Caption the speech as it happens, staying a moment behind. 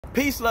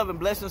Peace, love, and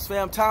blessings,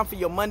 fam. Time for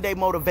your Monday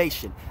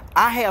motivation.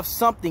 I have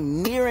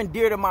something near and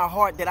dear to my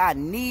heart that I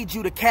need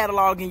you to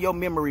catalog in your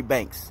memory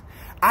banks.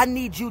 I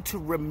need you to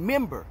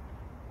remember,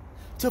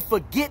 to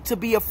forget to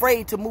be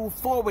afraid to move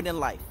forward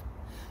in life.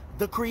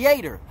 The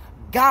Creator,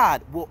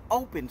 God, will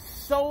open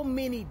so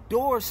many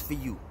doors for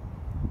you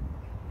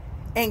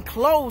and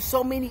close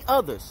so many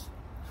others.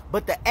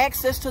 But the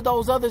access to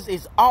those others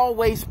is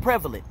always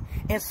prevalent.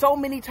 And so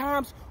many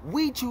times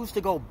we choose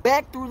to go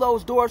back through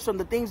those doors from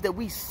the things that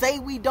we say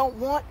we don't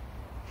want,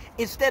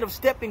 instead of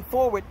stepping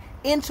forward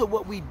into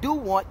what we do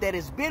want that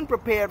has been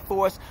prepared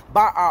for us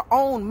by our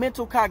own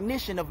mental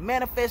cognition of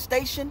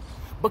manifestation,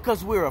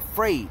 because we're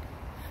afraid.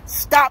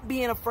 Stop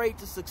being afraid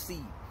to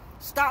succeed.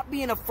 Stop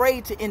being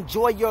afraid to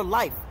enjoy your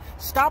life.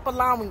 Stop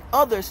allowing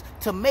others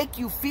to make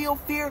you feel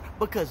fear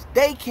because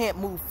they can't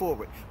move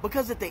forward.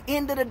 Because at the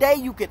end of the day,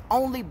 you can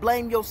only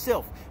blame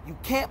yourself. You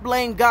can't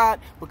blame God,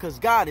 because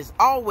God is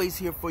always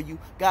here for you.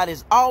 God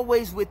is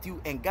always with you,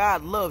 and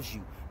God loves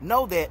you.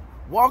 Know that.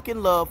 Walk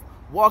in love.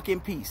 Walk in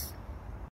peace.